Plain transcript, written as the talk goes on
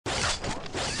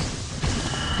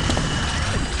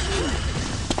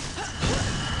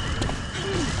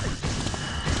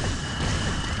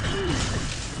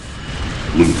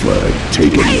Blue flag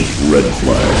taken. Red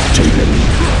flag taken.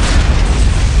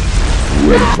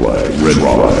 Red flag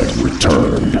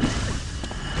returned.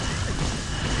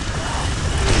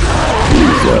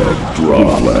 Blue flag draw.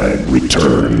 Blue flag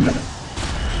returned.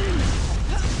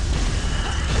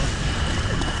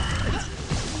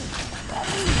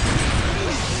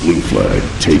 Blue flag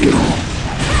taken.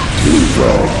 Blue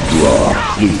flag drop.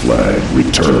 Blue flag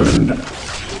returned.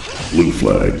 Blue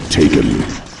flag taken.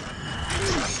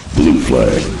 Blue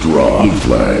flag drop. Blue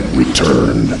flag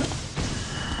returned.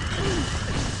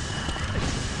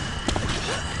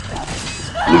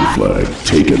 Blue flag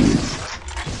taken.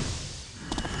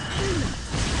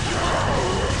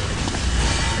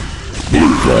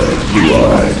 Blue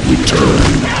flag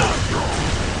returned.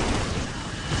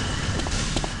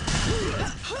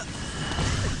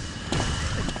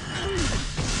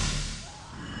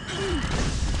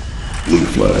 Blue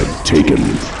flag taken.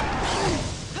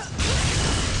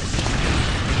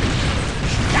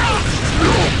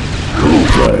 Blue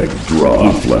flag draw.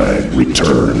 Blue flag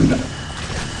returned.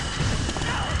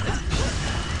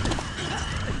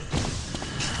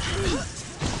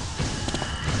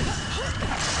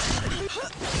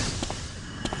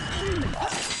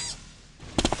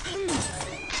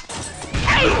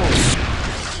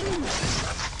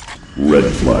 Red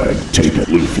flag taken.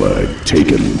 Blue flag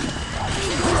taken.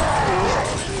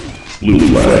 Blue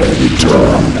flag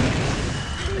returned.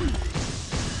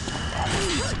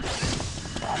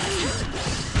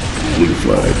 Blue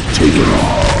flag taken.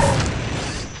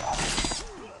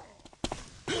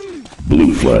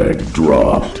 Blue flag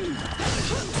dropped.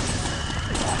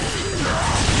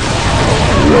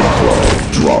 Red flag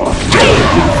dropped.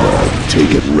 Blue flag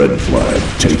taken. Red flag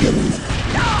taken.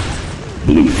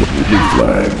 Blue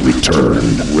flag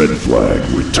returned. Red flag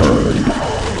returned.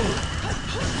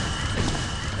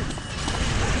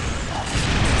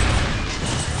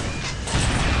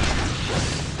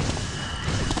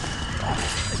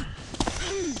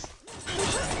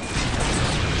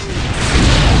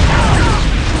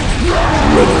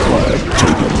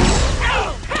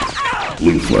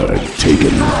 Blue flag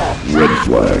taken. Red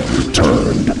flag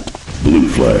returned. Blue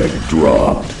flag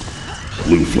dropped.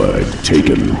 Blue flag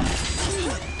taken.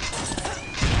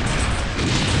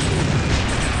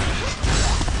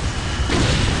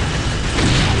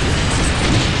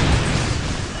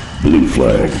 Blue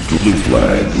flag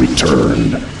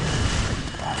returned.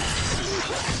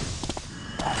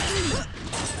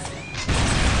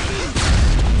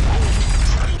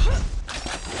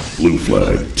 Blue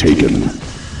flag taken.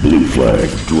 Blue flag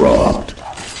dropped.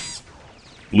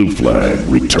 Blue flag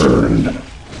returned.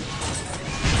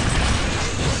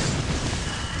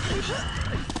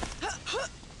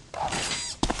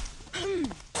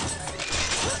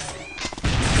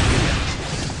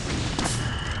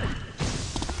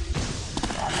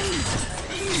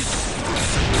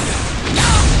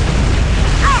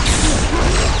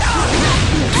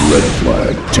 Red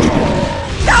flag taken.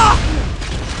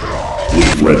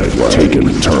 Red flag taken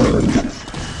returned.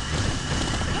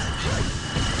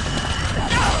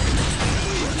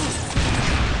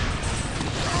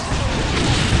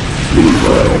 Blue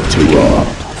flag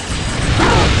dropped.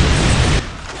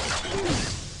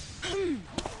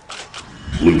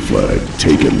 Blue flag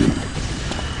taken.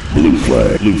 Blue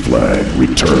flag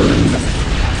returned.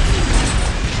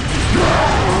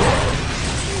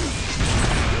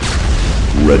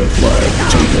 Red flag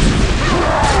taken.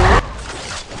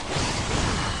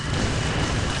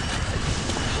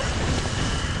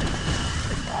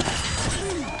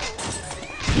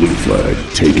 Blue flag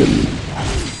taken.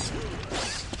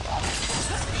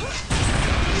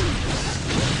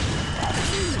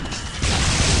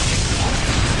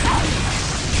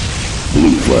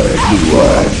 Blue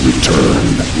flag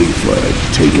returned. Blue flag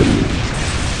taken.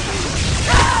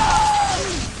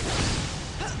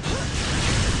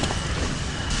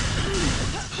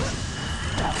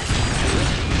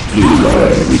 Blue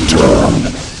flag returned.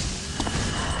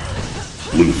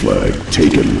 Blue flag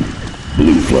taken.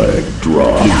 Blue flag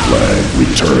draw. Blue flag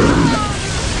returned.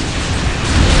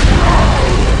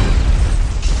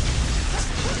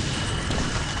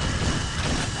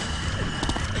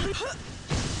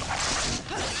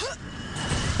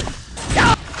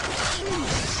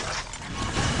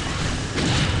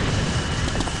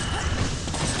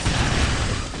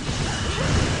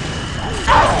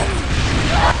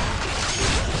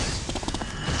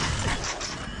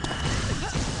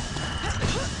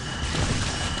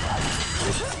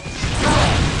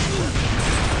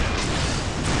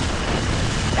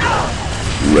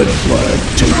 Red flag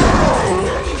taken.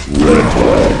 Red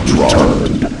flag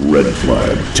returned. Red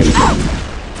flag taken.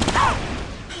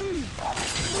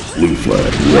 Blue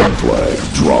flag, red flag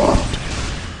dropped.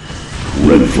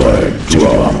 flag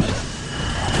dropped.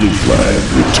 Blue flag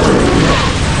returned.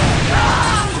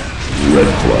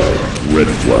 Red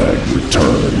flag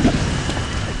returned.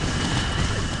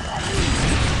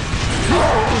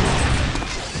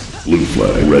 Blue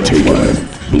flag, red flag,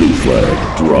 blue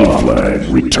flag, draw flag,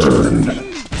 returned.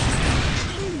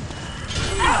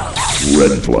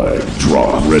 Red flag,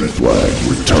 draw, red flag,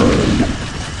 returned.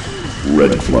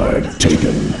 Red flag,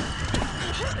 taken.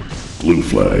 Blue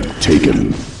flag,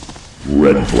 taken.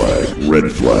 Red flag,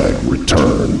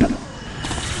 returned.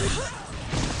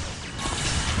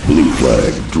 Blue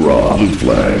flag, draw, blue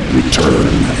flag,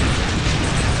 returned.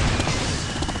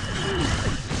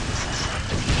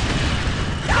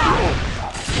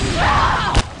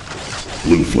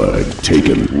 Blue flag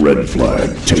taken, red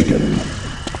flag taken.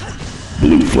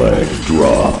 Blue flag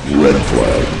draw, red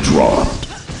flag dropped.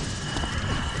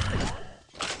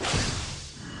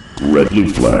 Blue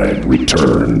flag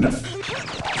returned.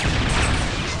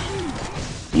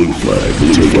 Blue flag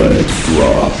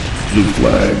dropped. Blue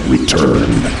flag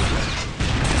returned.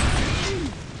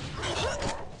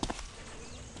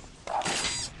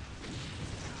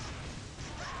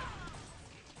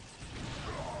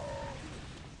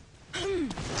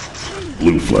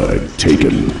 Blue flag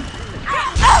taken.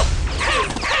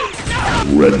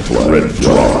 Red flag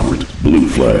dropped. Blue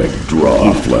flag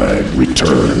draw. Blue flag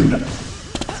returned.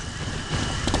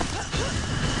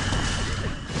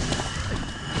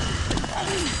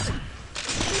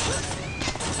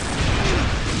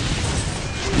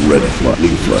 Red flag,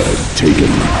 blue flag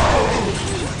taken.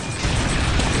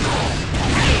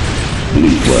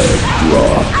 Blue flag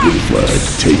draw. Blue flag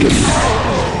taken.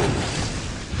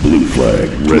 Blue flag,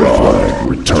 red flag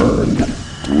returned.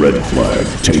 Red flag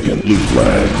taken. Blue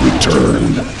flag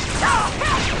returned.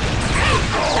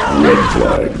 Red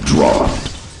flag dropped.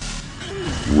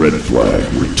 Red flag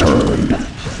returned.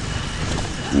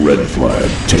 Red flag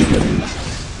taken.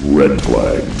 Red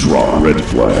flag draw. Red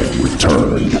flag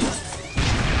returned.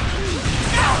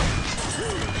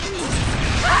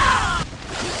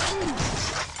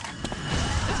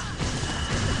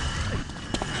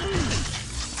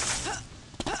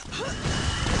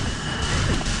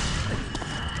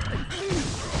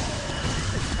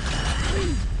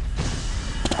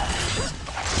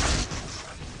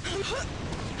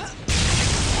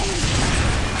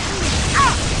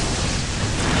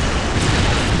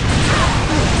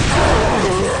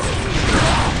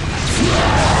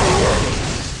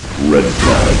 Red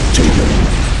flag taken.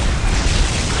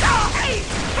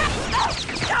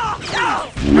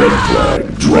 Red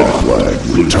flag,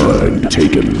 returned,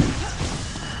 taken.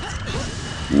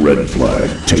 Red flag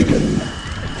taken.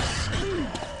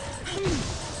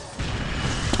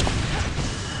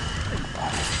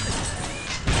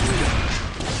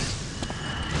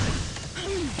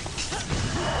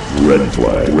 Red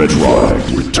flag,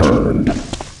 returned.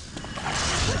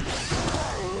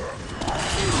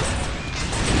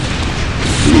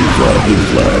 Blue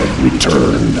flag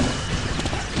returned.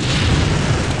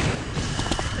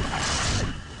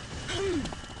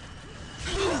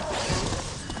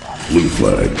 Blue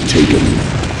flag taken.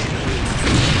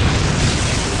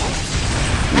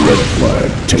 Red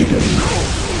flag taken.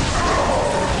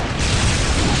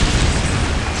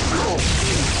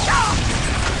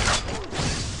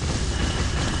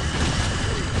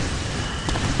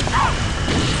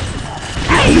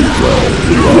 Blue flag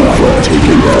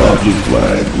taken. Blue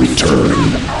flag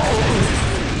returned.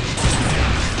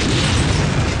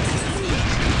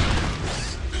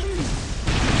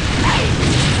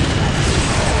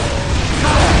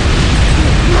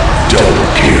 Double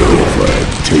kill. Flag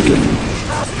taken.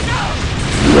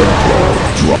 Red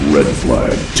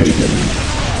flag taken.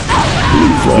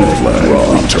 Blue flag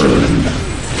returned.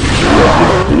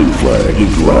 Blue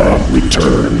flag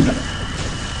returned.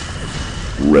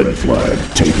 Red flag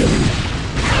taken.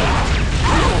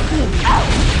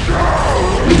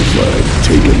 Blue flag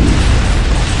taken.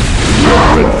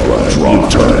 Red flag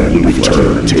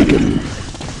return taken.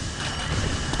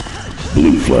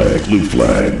 Blue flag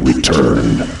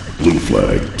returned. Blue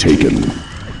flag taken.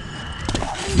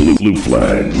 Blue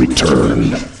flag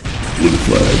returned. Blue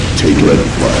flag taken. Red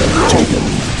flag taken.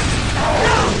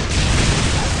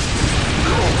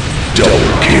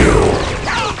 Double kill.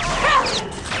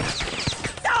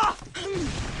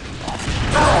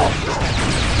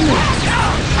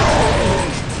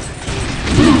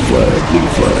 Blue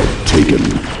flag taken.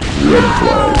 Red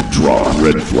flag draw.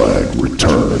 Red flag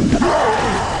returned.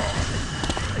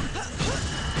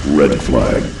 Red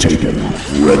flag taken.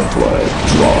 Red flag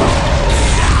draw.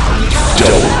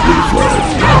 Double blue flag.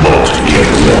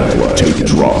 Red flag taken.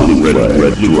 Draw. Red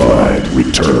flag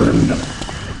returned.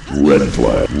 Red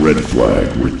flag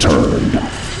returned.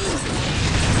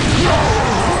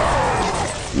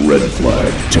 Red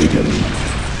flag taken.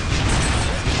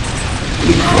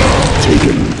 Blue flag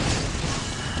taken.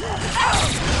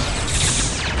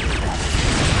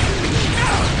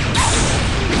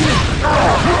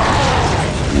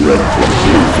 Red flag,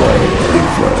 blue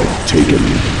flag taken.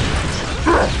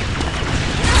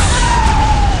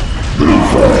 Blue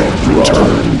flag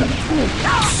returned.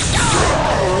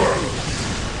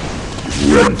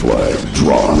 Red flag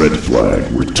draw. Red flag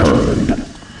returned.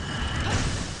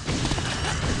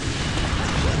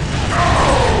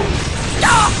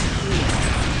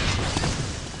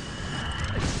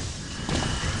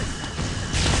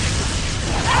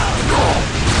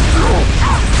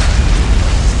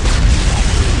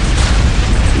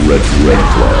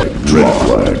 Red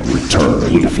flag returned.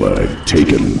 Blue flag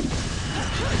taken.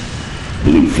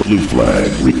 Blue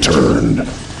flag returned.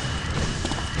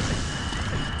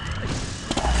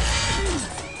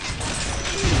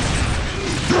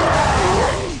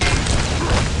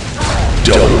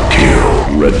 Double kill.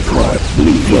 Red flag.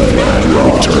 Blue flag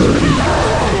returned.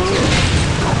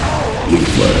 Blue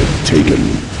flag taken.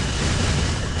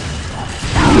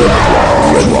 Red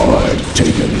flag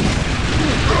taken.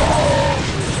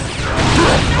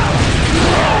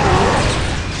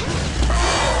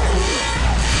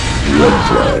 Red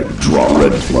flag, draw.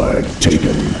 Red flag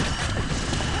taken.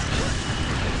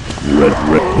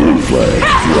 Blue flag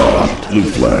dropped. Blue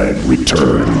flag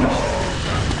returned.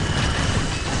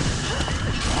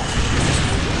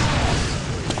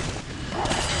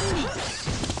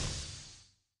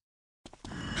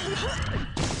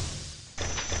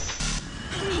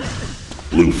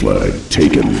 Blue flag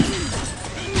taken.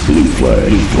 Blue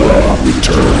flag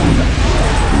returned.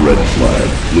 Red flag,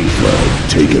 blue flag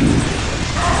taken.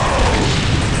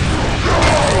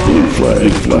 Blue flag,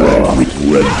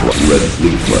 red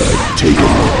blue flag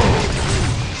taken.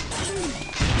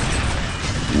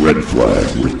 Red flag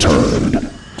returned.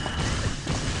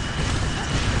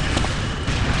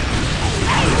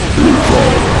 Blue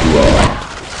flag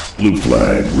dropped. Blue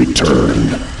flag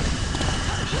returned.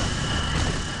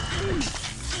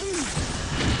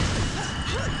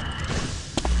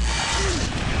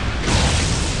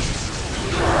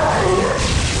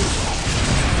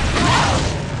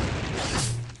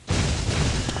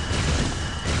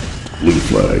 Blue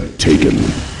flag taken.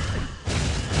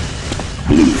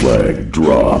 Blue flag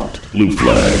dropped. Blue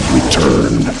flag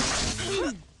returned.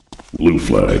 Blue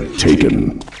flag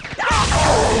taken.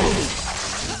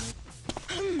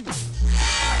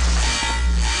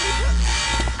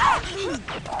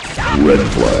 Red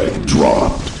flag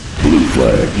dropped. Blue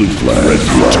flag red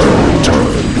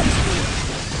returned.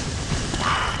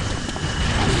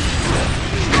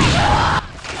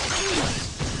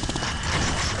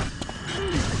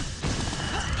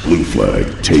 Blue flag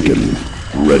taken.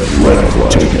 Red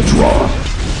flag taken. Dropped.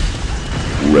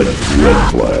 Red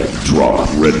flag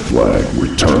dropped. Red flag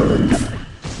returned.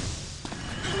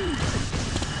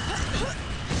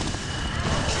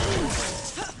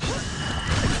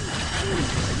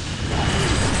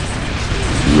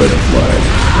 Red flag.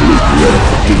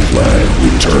 Blue flag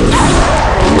returned.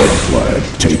 Red flag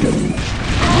taken.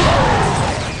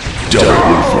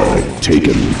 Blue flag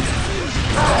taken.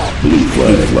 Blue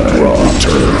flag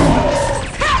returned.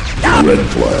 Red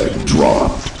flag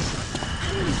dropped.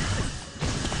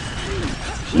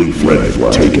 Blue flag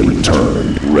taken.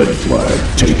 Returned. Red flag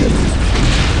taken.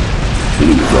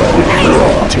 Blue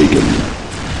flag taken.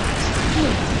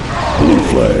 Blue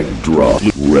flag dropped.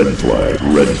 Red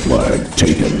flag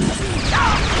taken.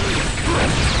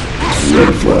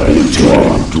 Red flag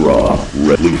dropped.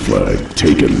 Blue flag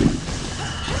taken.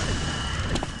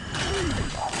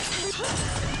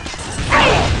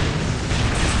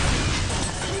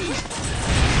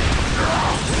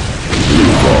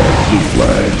 Blue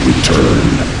flag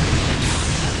returned.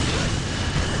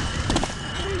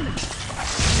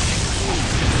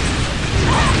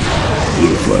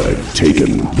 Blue flag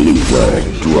taken. Blue flag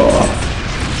dropped.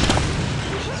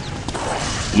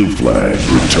 Blue flag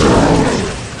returned.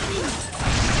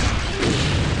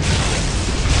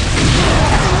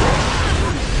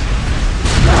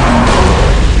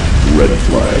 Red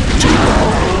flag taken.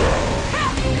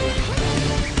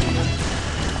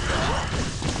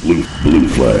 Blue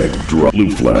flag dropped. Blue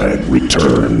flag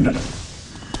returned.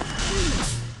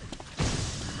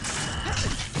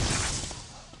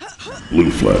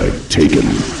 Blue flag taken.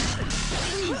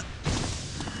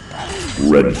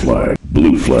 Red flag.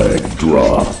 Blue flag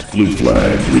dropped. Blue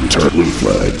flag returned. Blue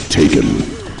flag taken.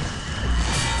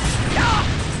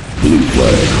 Blue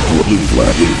flag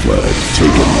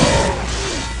taken.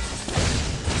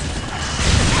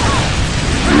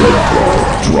 Red flag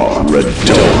drop. Red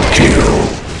double kill.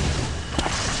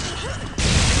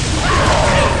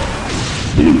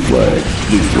 flag,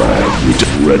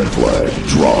 red flag,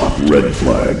 drop, red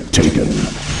flag, taken.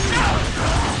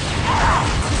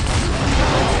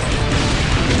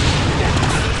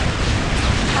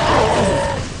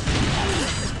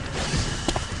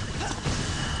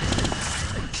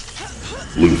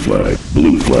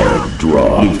 Blue flag,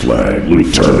 drop, blue flag,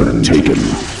 return, taken.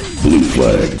 Blue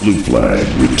flag,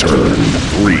 return,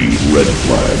 3, red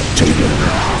flag, taken.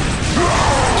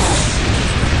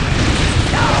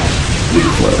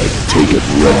 Blue flag, taken,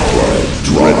 red flag,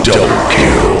 drop, double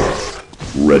kill.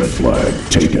 Red flag,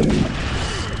 taken.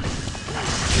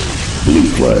 Blue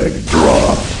flag,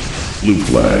 drop, blue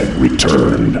flag,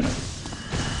 returned.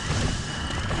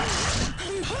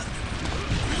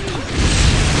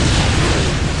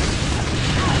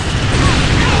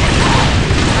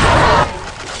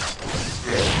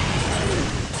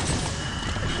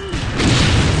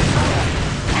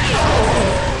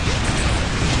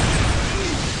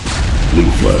 Blue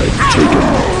flag taken.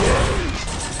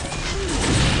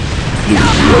 Red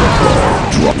flag,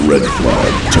 drop. Red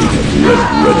flag taken. Red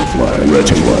flag, red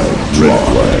flag, red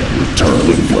flag, return.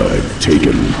 Blue flag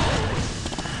taken.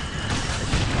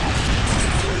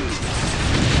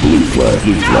 Blue flag,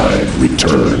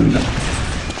 returned.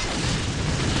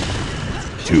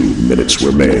 2 minutes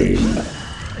remain.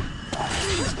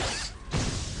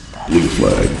 Blue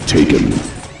flag taken.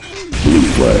 Blue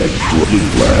flag,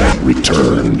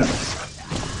 returned.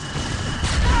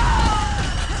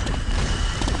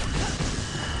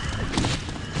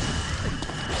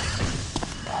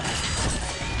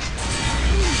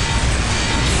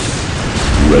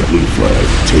 Red blue flag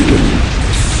taken.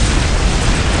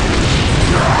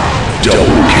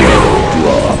 Double kill.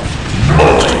 Drop.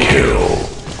 Multi-kill.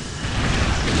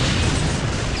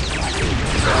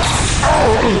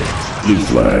 Blue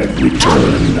flag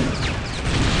returned.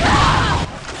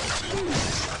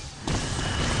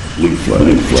 Blue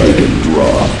flag taken.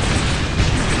 Drop.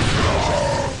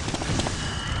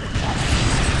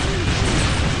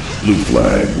 Blue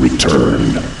flag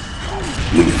returned.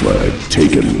 Blue flag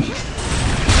taken.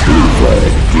 Blue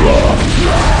flag drop.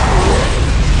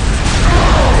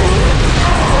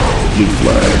 Blue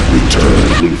flag return.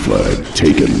 Blue flag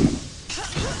taken.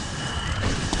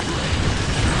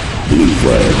 Blue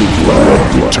flag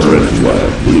return.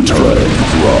 Blue flag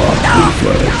drop. Blue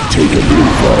flag taken. Blue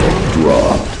flag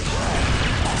drop.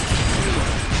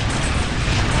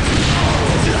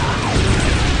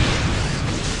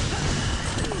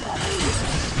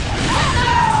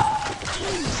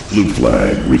 Blue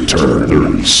flag return.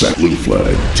 30 seconds. Blue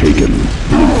flag taken.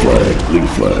 Blue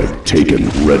flag taken.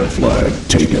 Red flag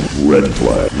taken. Red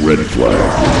flag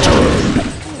returned.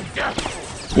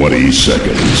 20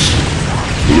 seconds.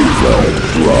 Blue flag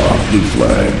drop. Blue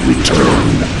flag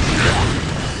returned.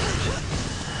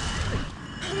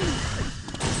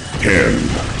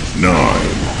 10, 9,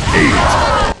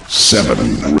 8,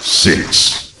 7,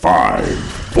 6, 5,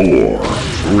 4,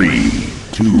 3,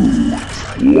 2,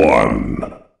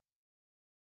 1.